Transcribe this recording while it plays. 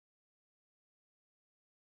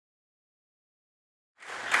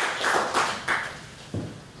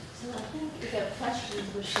if you have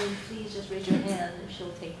questions, would you please just raise your hand and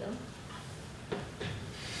she'll take them.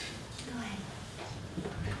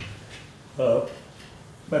 Go ahead.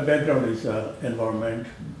 My background is environment,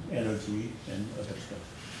 energy, and other stuff.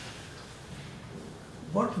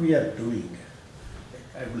 What we are doing,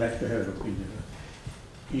 I would like to have an opinion,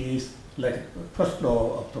 is like first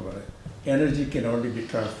law of the energy can only be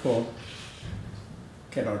transformed,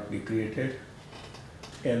 cannot be created,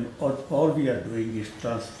 and all we are doing is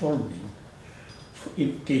transforming,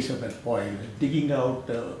 in case of an oil, digging out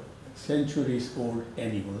centuries old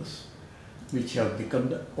animals which have become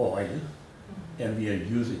the oil, and we are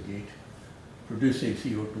using it, producing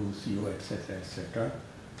CO2, CO, etc.,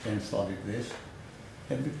 and solid waste,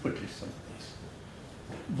 and we put it someplace.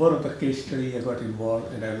 One of the case study I got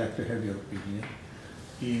involved, and I'd like to have your opinion,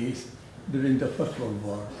 is during the First World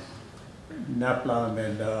War, napalm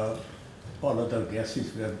and all other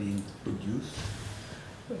gases were being produced.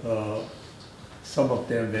 Some of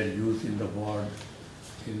them were used in the war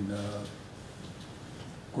in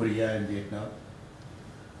Korea and Vietnam,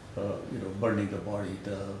 burning the body,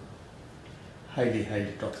 the highly,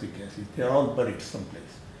 highly toxic gases. They are all buried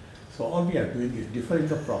someplace. So all we are doing is deferring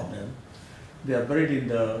the problem. They are buried in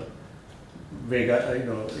the Vega,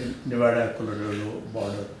 in Nevada, Colorado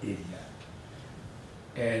border area.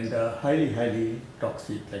 And highly, highly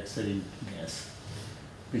toxic, like sarin gas,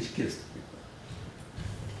 which kills the people.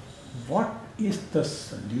 What is the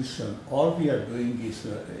solution? All we are doing is,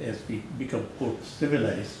 as we become quote,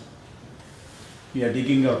 civilized, we are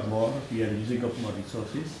digging out more, we are using up more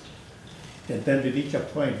resources, and then we reach a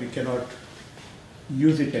point we cannot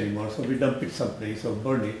use it anymore, so we dump it someplace or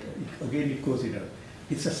burn it. Again, it goes in a,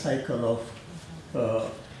 it's a cycle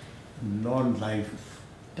of non-life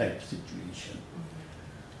type situation.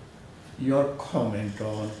 Your comment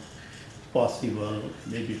on possible,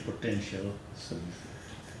 maybe potential solution.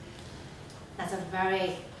 That's a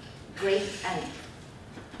very great and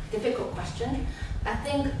difficult question. I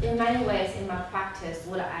think in many ways in my practice,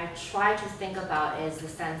 what I try to think about is the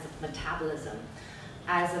sense of metabolism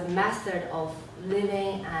as a method of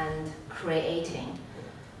living and creating.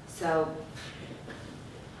 So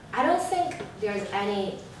I don't think there's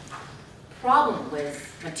any problem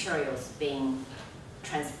with materials being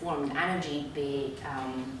transformed, energy be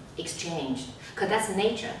exchanged, because that's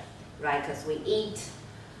nature, right? Because we eat,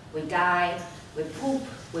 we die, we poop,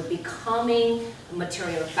 we're becoming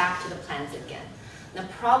material back to the planet again. The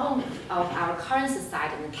problem of our current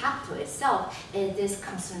society and the capital itself is this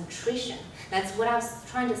concentration. That's what I was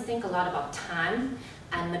trying to think a lot about time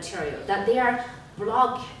and material, that they are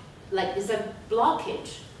it's a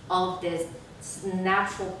blockage of this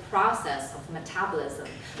natural process of metabolism,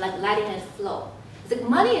 like letting it flow. It's like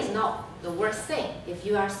money is not the worst thing. If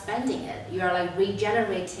you are spending it, you are like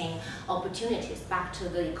regenerating opportunities back to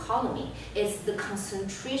the economy. It's the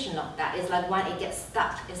concentration of that. It's like when it gets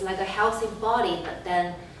stuck. It's like a healthy body, but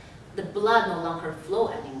then the blood no longer flow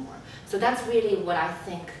anymore. So that's really what I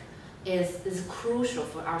think is crucial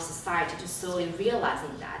for our society to slowly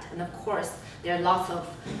realizing that. And of course, there are lots of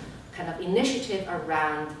kind of initiative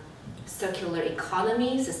around circular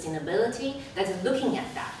economy, sustainability, that is looking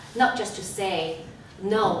at that. Not just to say,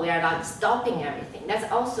 no, we are not stopping everything.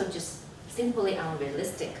 That's also just simply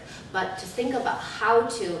unrealistic. But to think about how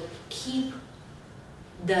to keep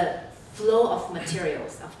the flow of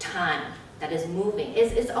materials, of time that is moving,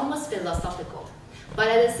 it's almost philosophical. But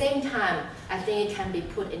at the same time, I think it can be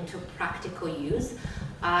put into practical use.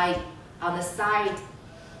 On the side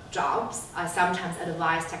jobs, I sometimes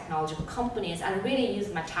advise technological companies and really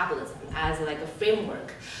use metabolism as like a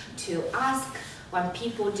framework to ask when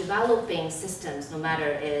people developing systems, no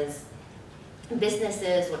matter is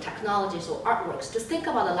businesses or technologies or artworks, just think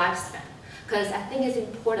about the lifespan. Because I think it's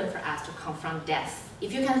important for us to confront death.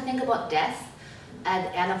 If you can think about death at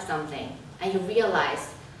the end of something, and you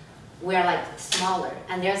realize we're like smaller,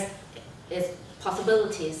 and there's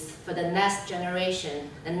possibilities for the next generation,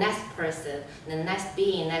 the next person, the next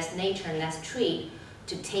being, next nature, next tree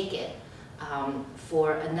to take it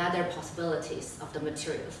for another possibilities of the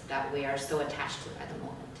materials that we are so attached to at the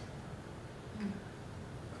moment.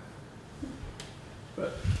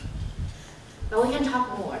 But we can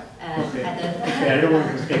talk more Okay. at the Okay, I don't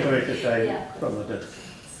want to take away the time from others.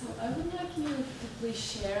 So I would like you to please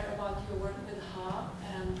share about your work with HAAA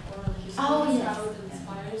and oral history, yes. how it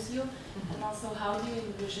inspires you, and also how do you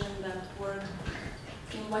envision that work,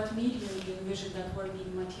 in what medium do you envision that work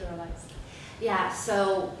being materialized? Yeah,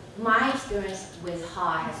 so my experience with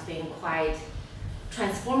HAAA has been quite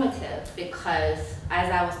transformative because,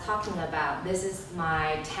 as I was talking about, this is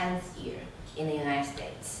my 10th year in the United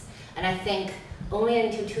States. And I think only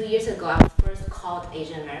until 2 years ago, I was first called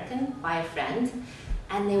Asian American by a friend.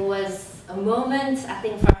 And it was a moment, I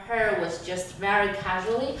think for her, was just very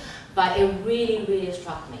casually, but it really, really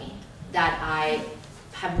struck me that I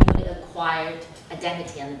have newly acquired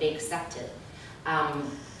identity and be accepted.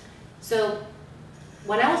 So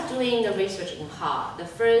when I was doing the research in HAAA, the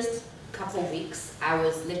first couple weeks, I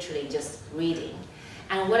was literally just reading.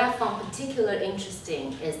 And what I found particularly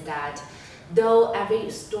interesting is that though every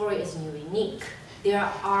story is unique, there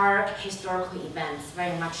are historical events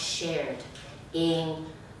very much shared in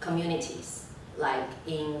communities. Like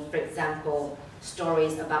in, for example,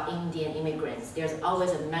 stories about Indian immigrants, there's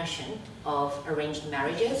always a mention of arranged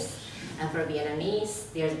marriages. And for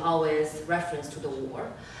Vietnamese, there's always reference to the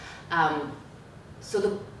war. So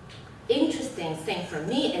the interesting thing for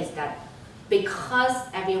me is that because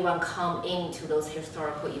everyone come into those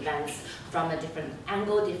historical events from a different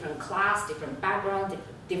angle, different class, different background,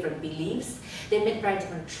 different beliefs, they make very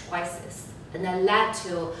different choices. And that led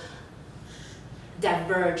to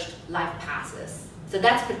diverged life paths. So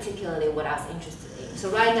that's particularly what I was interested in. So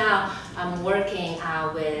right now, I'm working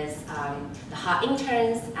with the HAAA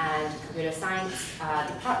interns and computer science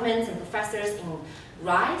departments and professors in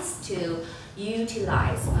RISE to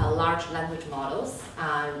utilize large language models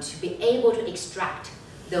to be able to extract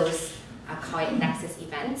those, I call it nexus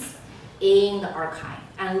events, in the archive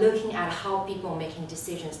and looking at how people are making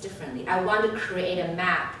decisions differently. I want to create a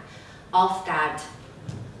map of that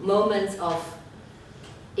moments of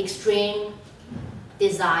extreme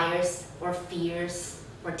desires or fears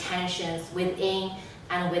or tensions within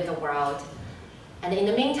and with the world. And in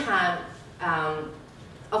the meantime,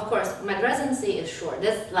 of course, my residency is short.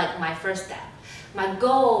 That's like my first step. My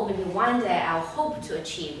goal, maybe one day I'll hope to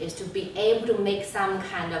achieve, is to be able to make some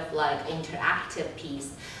kind of like interactive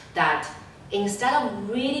piece that instead of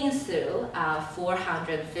reading through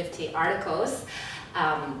 450 articles,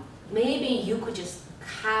 maybe you could just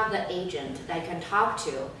have the agent that you can talk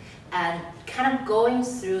to and kind of going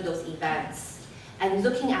through those events and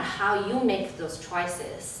looking at how you make those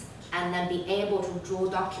choices and then be able to draw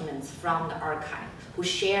documents from the archive who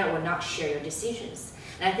share or not share your decisions.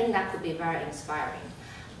 And I think that could be very inspiring.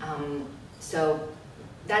 So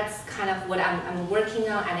that's kind of what I'm working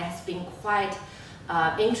on, and it has been quite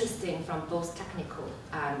interesting from both technical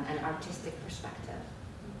and artistic perspective.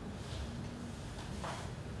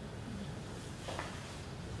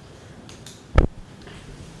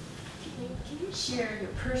 Can you share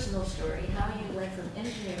your personal story, how you went from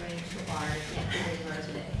engineering to art and where you are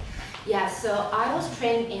today? Yeah, so I was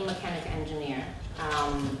trained in mechanical engineer.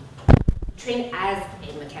 Trained as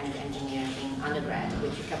a mechanical engineer in undergrad,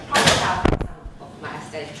 which you can probably tell from some of my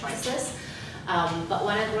aesthetic choices. But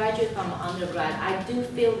when I graduated from undergrad, I do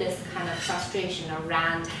feel this kind of frustration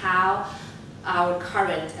around how our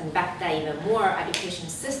current, and back then even more, education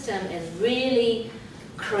system is really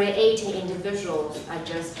creating individuals are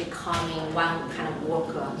just becoming one kind of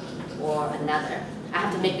worker or another. I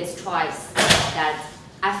have to make this choice that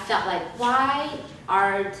I felt like why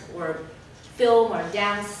art or film or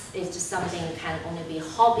dance is just something that can only be a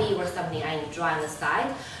hobby or something I enjoy on the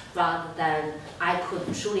side, rather than I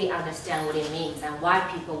could truly understand what it means and why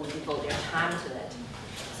people would devote their time to it.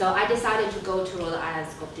 So I decided to go to Rhode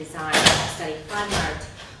Island School of Design and study fine art.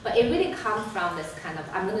 But it really comes from this kind of,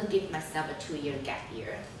 I'm going to give myself a 2-year gap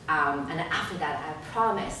year. And after that, I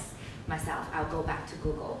promise myself I'll go back to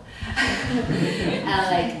Google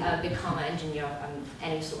and become an engineer of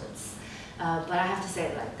any sorts. But I have to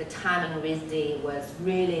say, like, the time in RISD was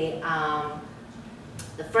really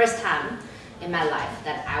the first time in my life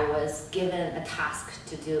that I was given a task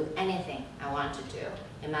to do anything I wanted to do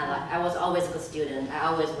in my life. I was always a good student. I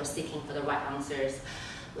always was seeking for the right answers.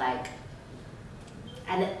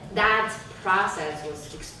 And that process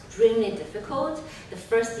was extremely difficult. The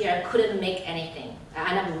first year I couldn't make anything. I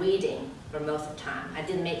ended up reading for most of the time. I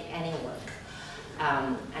didn't make any work.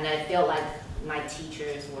 And I felt like my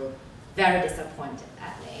teachers were very disappointed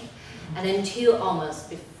at me. And until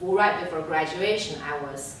almost right before graduation, I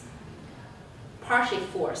was partially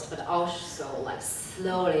forced, but also like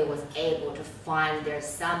slowly was able to find there's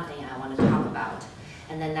something I want to talk about.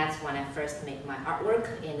 And then that's when I first made my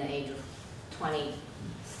artwork in the age of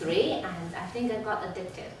 23, and I think I got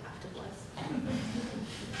addicted afterwards.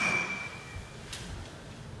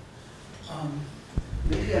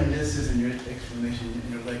 Maybe I missed this in your explanation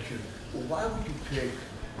in your lecture. Well, why would you pick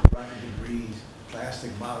rocket debris,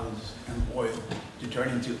 plastic bottles, and oil to turn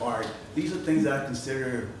into art? These are things that I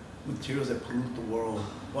consider materials that pollute the world.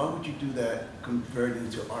 Why would you do that, convert it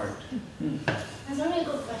into art? That's a really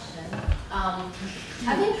good question.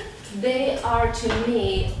 I think they are, to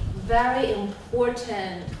me, very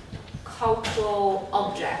important cultural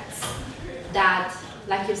objects that,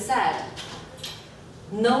 like you said,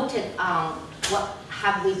 noted on what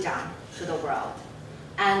have we done to the world.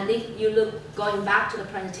 And if you look, going back to the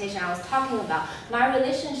presentation I was talking about, my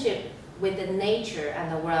relationship with the nature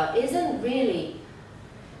and the world isn't really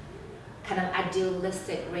kind of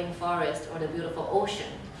idealistic rainforest or the beautiful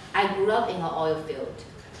ocean. I grew up in an oil field.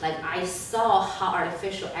 Like, I saw how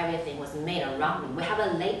artificial everything was made around me. We have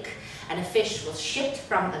a lake, and the fish was shipped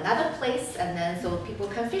from another place, and then so people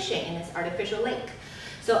can fishing in this artificial lake.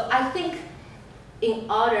 So I think in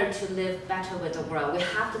order to live better with the world, we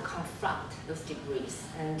have to confront those debris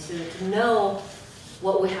and to know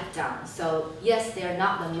what we have done. So yes, they're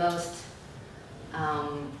not the most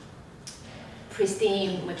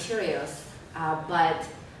pristine materials, but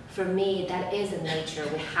for me, that is a nature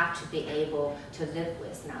we have to be able to live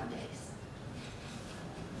with nowadays.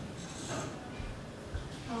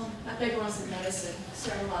 My background is in medicine,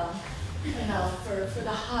 so for the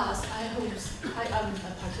HAAA, I'm a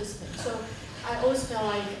participant. So I always feel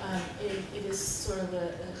like it is sort of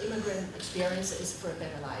an immigrant experience is for a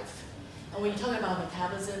better life. And when you talk about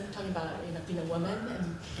metabolism, talking about being a woman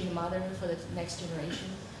and being a mother for the next generation,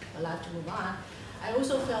 a life to move on, I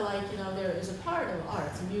also feel like there is a part of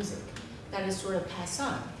arts and music that is sort of passed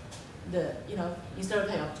on. Instead of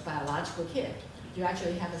having a biological kid, you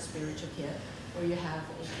actually have a spiritual kid, or you have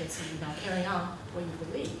a kid carrying on what you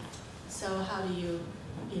believe. So how do you,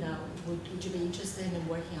 would you be interested in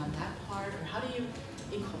working on that part, or how do you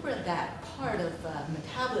incorporate that part of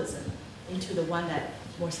metabolism into the one that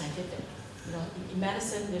more scientific? In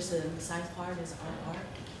medicine, there's a science part, there's art.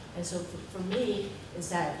 And so for me, is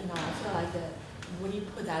that I feel like that. When you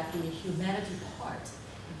put the humanity part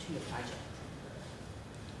into your project?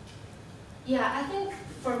 Yeah, I think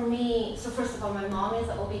for me, so first of all, my mom is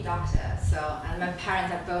an OB doctor, and my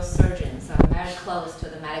parents are both surgeons, so I'm very close to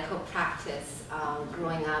the medical practice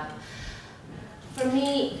growing up. For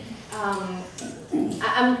me, I'm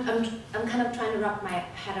kind of trying to wrap my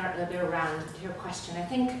head a little bit around your question. I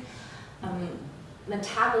think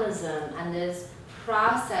metabolism and this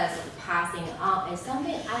process of passing on is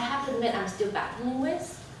something I have to admit I'm still battling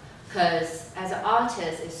with, because as an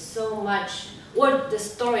artist, it's so much, or the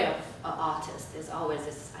story of an artist is always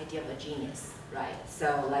this idea of a genius, right?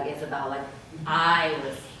 So like it's about like I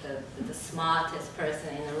was the smartest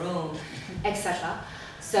person in the room, etc.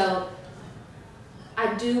 So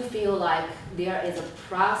I do feel like there is a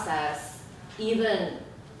process, even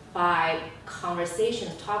by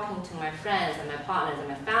conversations, talking to my friends and my partners and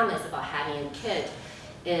my families about having a kid,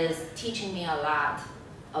 is teaching me a lot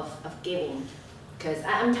of giving, because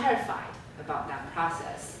I'm terrified about that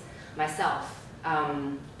process myself,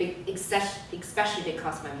 especially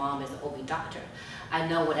because my mom is an OB doctor. I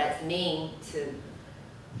know what that means to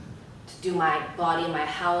do my body, my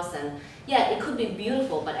health, and yeah, it could be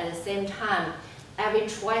beautiful, but at the same time, every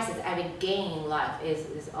choice, every gain in life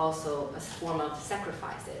is also a form of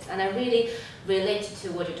sacrifices. And I really relate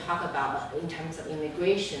to what you talk about in terms of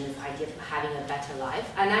immigration, this idea of having a better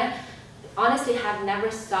life. And I honestly have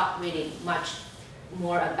never thought really much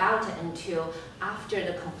more about it until after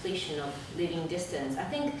the completion of Living Distance. I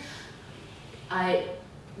think I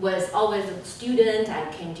was always a student.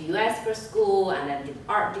 I came to US for school and then did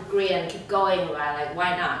art degree and keep going, right? Like,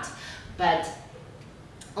 why not? But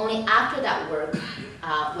only after that work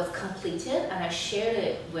was completed, and I shared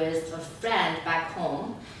it with a friend back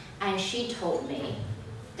home, and she told me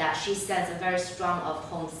that she sensed a very strong of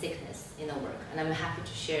homesickness in the work. And I'm happy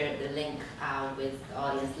to share the link with the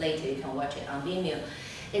audience later. You can watch it on Vimeo.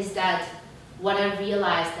 Is that what I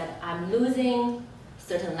realized that I'm losing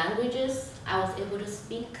certain languages I was able to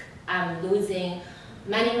speak. I'm losing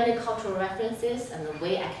many cultural references and the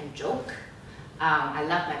way I can joke. I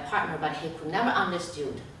love my partner, but he could never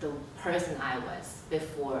understood the person I was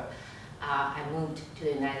before I moved to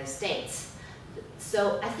the United States.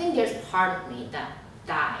 So I think there's part of me that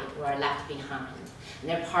died or left behind, and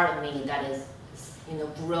there's part of me that is,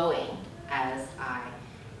 growing as I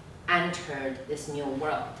entered this new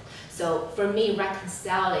world. So for me,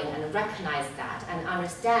 reconciling and recognize that and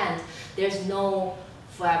understand there's no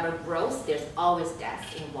forever growth, there's always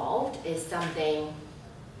death involved, is something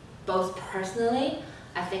both personally,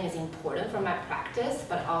 I think is important for my practice,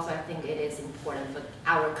 but also I think it is important for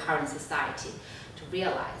our current society to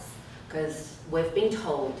realize, because we've been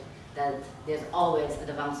told that there's always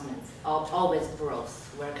advancements, always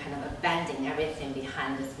growth. We're kind of abandoning everything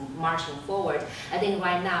behind this, marching forward. I think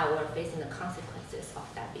right now we're facing the consequences of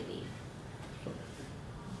that belief.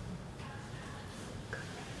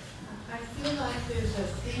 I feel like there's a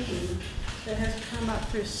theme that has come up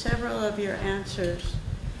through several of your answers,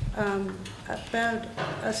 about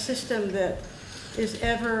a system that is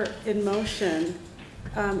ever in motion,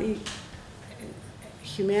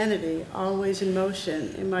 humanity always in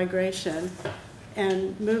motion, in migration,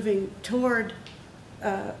 and moving toward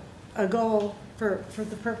a goal for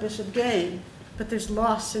the purpose of gain, but there's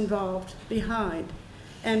loss involved behind.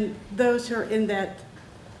 And those who are in that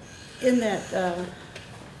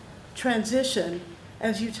transition,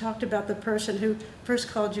 as you talked about the person who first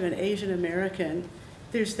called you an Asian American,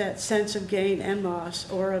 there's that sense of gain and loss,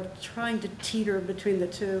 or of trying to teeter between the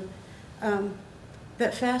two,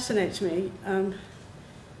 that fascinates me,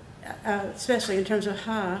 especially in terms of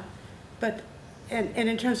HAAA, but and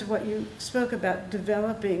in terms of what you spoke about,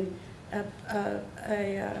 developing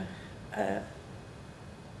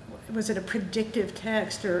was it a predictive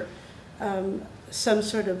text or some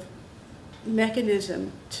sort of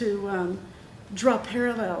mechanism to draw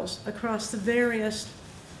parallels across the various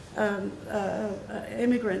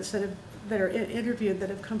immigrants that are interviewed that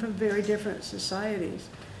have come from very different societies.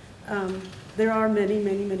 There are many,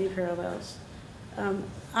 many, many parallels.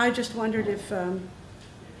 I just wondered if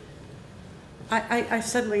I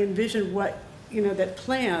suddenly envisioned what, that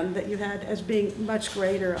plan that you had as being much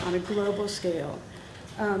greater on a global scale,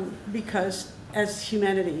 because as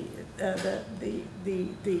humanity,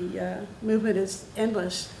 the movement is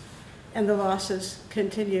endless, and the losses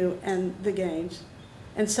continue and the gains.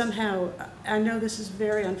 And somehow, I know this is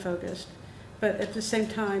very unfocused, but at the same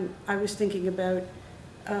time, I was thinking about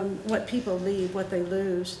what people leave, what they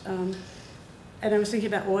lose. And I was thinking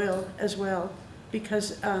about oil as well,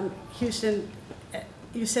 because Houston,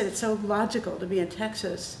 you said it's so logical to be in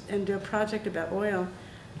Texas and do a project about oil.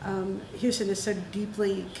 Houston is so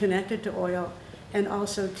deeply connected to oil, and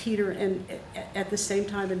also teeter, and at the same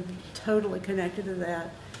time, and totally connected to that,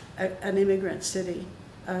 an immigrant city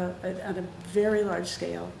on a very large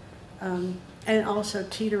scale, and also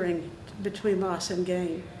teetering between loss and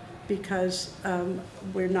gain, because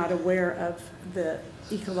we're not aware of the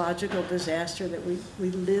ecological disaster that we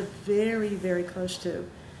live very, very close to,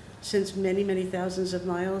 since many, many thousands of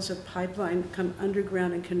miles of pipeline come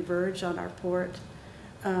underground and converge on our port.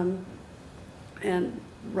 And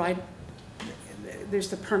there's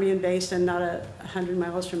the Permian Basin, not 100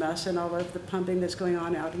 miles from us, and all of the pumping that's going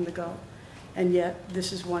on out in the Gulf. And yet,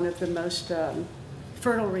 this is one of the most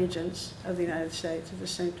fertile regions of the United States at the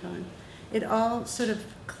same time. It all sort of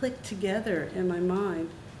clicked together in my mind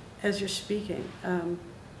as you're speaking,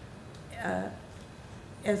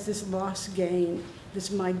 as this loss gain,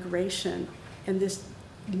 this migration, and this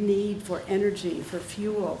need for energy, for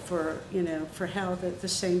fuel, for health at the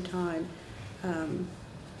same time.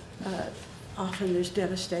 Often there's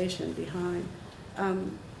devastation behind.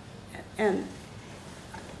 And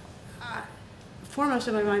foremost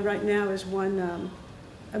in my mind right now is one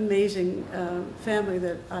amazing family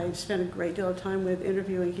that I spent a great deal of time with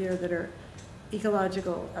interviewing here, that are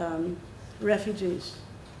ecological refugees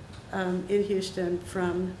in Houston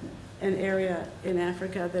from an area in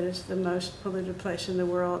Africa that is the most polluted place in the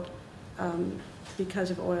world because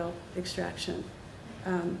of oil extraction.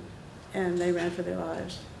 And they ran for their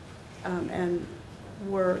lives and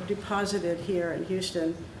were deposited here in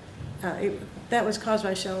Houston. That was caused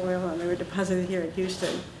by Shell Oil, and they were deposited here in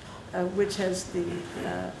Houston, which has the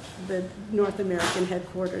North American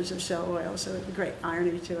headquarters of Shell Oil, so a great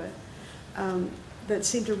irony to it. That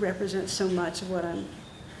seemed to represent so much of what I'm,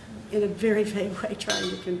 in a very vague way, trying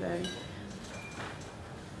to convey.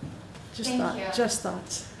 Just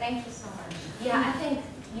thoughts. Thank you so much. Yeah, I think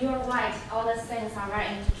you're right. All those things are very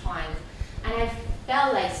intertwined. And I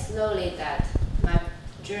felt like slowly that my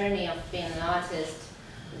journey of being an artist,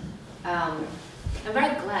 I'm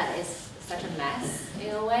very glad it's such a mess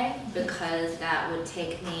in a way, because that would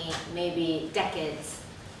take me maybe decades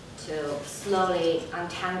to slowly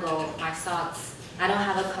untangle my thoughts. I don't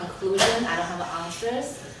have a conclusion, I don't have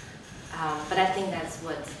answers, but I think that's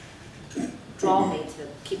what draw me to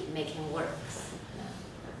keep making works.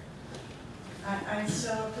 I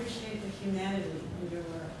so appreciate the humanity in your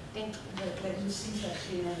work. Thank you. That you see such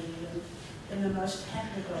humanity in the most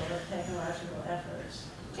technical of technological efforts.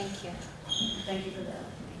 Thank you. Thank you for that.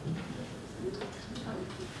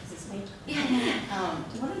 Is this me? Yeah.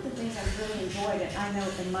 One of the things I really enjoyed, and I know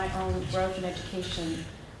in my own growth and education,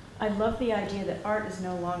 I love the idea that art is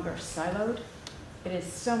no longer siloed. It is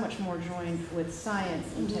so much more joined with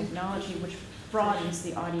science and technology, which broadens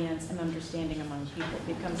the audience and understanding among people.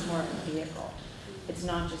 It becomes more of a vehicle. It's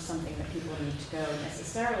not just something that people need to go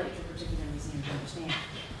necessarily to a particular museum to understand.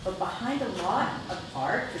 But behind a lot of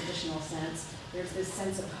art, traditional sense, there's this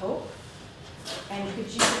sense of hope. And could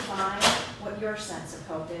you define what your sense of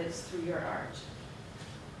hope is through your art?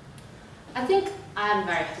 I think I'm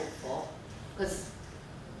very hopeful because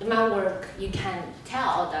in my work you can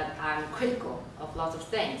tell that I'm critical of lots of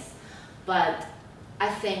things, but I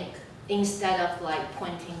think instead of like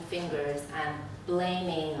pointing fingers and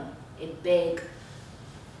blaming a big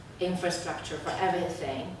infrastructure for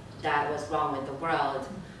everything that was wrong with the world,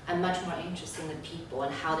 I'm much more interested in the people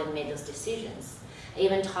and how they made those decisions.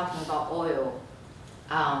 Even talking about oil,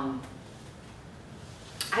 I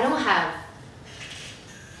don't have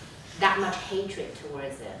that much hatred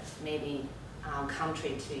towards it, maybe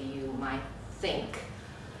contrary to you might think,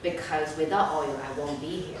 because without oil I won't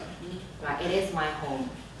be here, right? It is my home.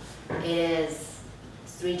 It is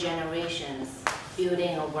 3 generations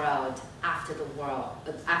building a world after the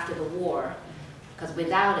war, because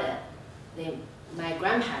without it, my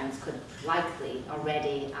grandparents could likely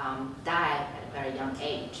already die at a very young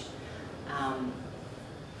age.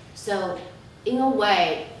 So in a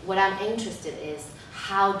way, what I'm interested in is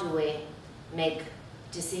how do we make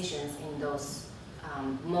decisions in those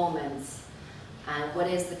moments, and what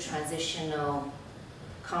is the transitional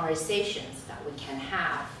conversations that we can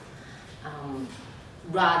have,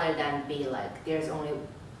 rather than be like there's only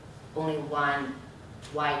one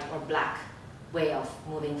white or black way of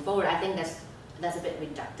moving forward. I think that's a bit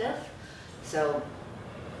reductive. So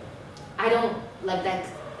I don't like that.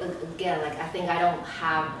 Again, like I think I don't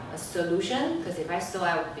have a solution, because if I so,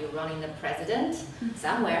 I would be running the president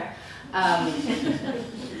somewhere.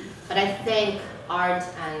 But I think art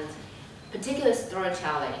and particular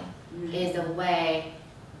storytelling is a way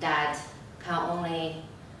that can only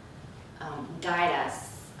guide us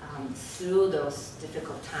through those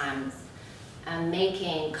difficult times and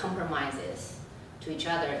making compromises to each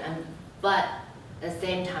other. But at the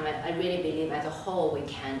same time, I really believe as a whole we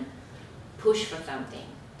can push for something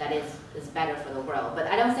that is better for the world. But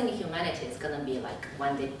I don't think humanity is going to be like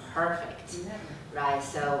one day perfect, right?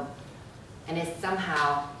 So, and it's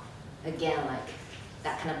somehow, again, like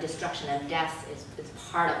that kind of destruction and death is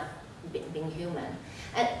part of being human.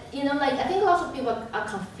 And you know, like I think lots of people are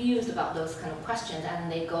confused about those kind of questions,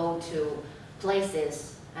 and they go to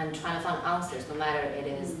places and trying to find answers, no matter it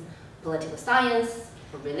is political science,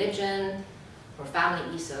 or religion, or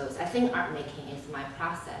family ethos. I think art making is my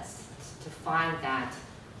process to find that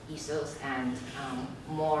ethos and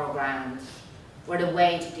moral ground, or the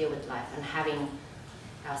way to deal with life, and having,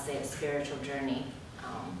 I'll say, a spiritual journey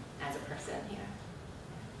as a person here.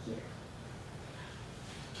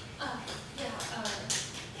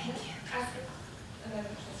 Thank you. Ask another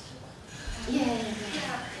question. Yeah.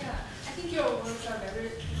 I think your works are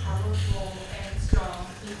very powerful and strong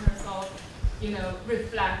in terms of, you know,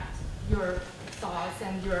 reflect your thoughts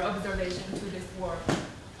and your observation to this world.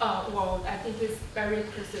 I think it's very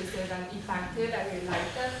persuasive and effective. I really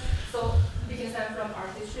like that. So because I'm from art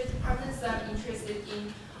history department, so I'm interested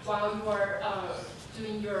in, while you are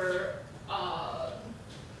doing your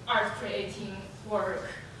art creating work,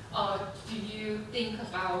 do you think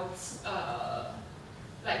about,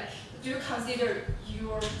 like, do you consider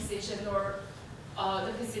your position or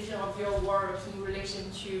the position of your work in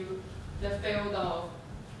relation to the field of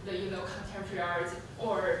the, you know, contemporary art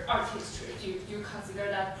or art history? Do you consider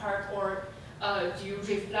that part, or do you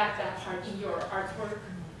reflect that part in your artwork?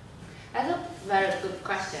 That's a very good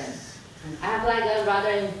question. I have like a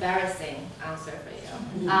rather embarrassing answer for you.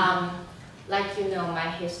 Like, you know, my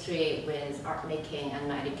history with art making and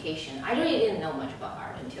my education, I really didn't know much about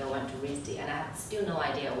art until I went to RISD, and I have still no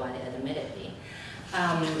idea why they admitted me.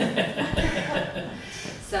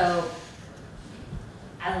 So,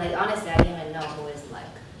 like, honestly, I didn't even know who is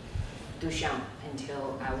like Duchamp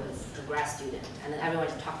until I was a grad student, and then everyone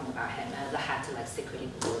was talking about him, and I had to like secretly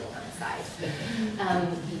Googling on the side.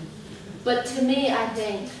 But to me, I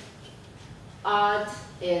think art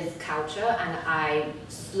is culture, and I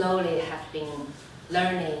slowly have been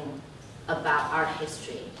learning about art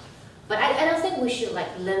history. But I don't think we should like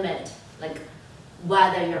limit like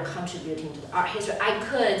whether you're contributing to the art history. I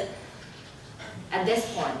could, at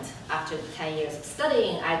this point, after 10 years of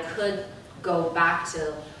studying, I could go back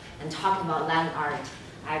to and talking about land art.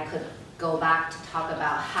 I could go back to talk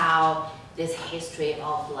about how this history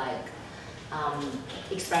of like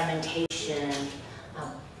experimentation,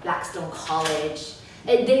 Blackstone College,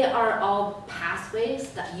 they are all pathways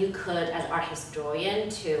that you could, as art historian,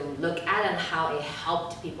 to look at and how it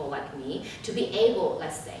helped people like me to be able,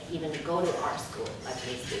 let's say, even to go to art school like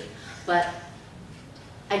they do. But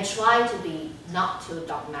I try to be not too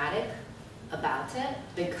dogmatic about it,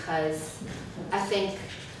 because I think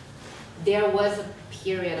there was a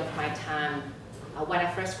period of my time when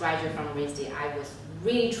I first graduated from RISD, I was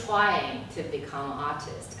really trying to become an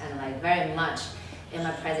artist, and like very much in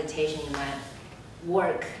my presentation, in my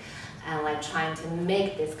work, and like trying to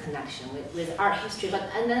make this connection with art history.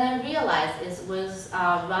 And then I realized it was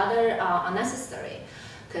rather unnecessary,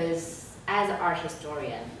 because as an art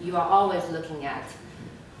historian, you are always looking at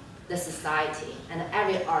the society, and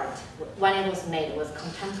every art, when it was made, was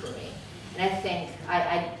contemporary. And I think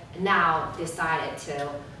I now decided to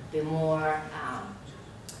be more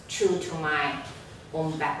true to my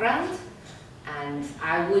own background, and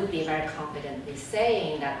I would be very confidently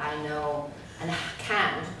saying that I know and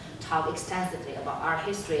can talk extensively about art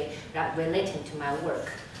history that relating to my work.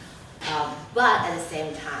 But at the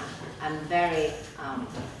same time, I'm very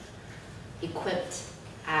equipped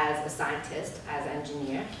as a scientist, as an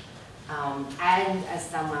engineer, and as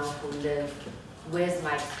someone who lived with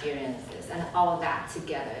my experiences, and all that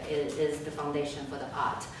together is the foundation for the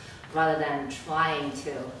art, rather than trying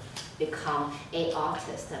to become an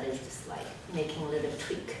artist that is just like making a little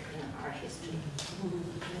tweak in art history.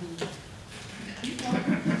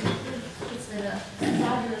 It's been a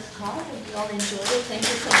fabulous talk, and we all enjoyed it. Thank you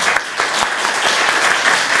so much.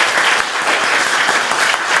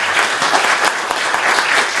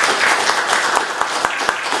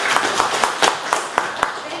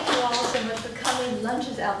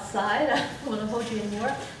 Outside. I want to hold you in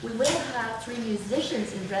more. We will have 3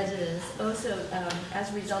 musicians in residence also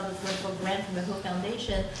as a result of wonderful grant from the HAAA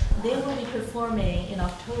Foundation. They will be performing in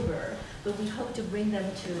October, but we hope to bring them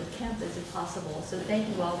to campus if possible. So thank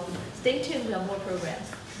you all. Stay tuned, we have more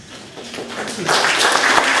programs.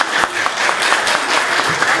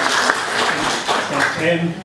 And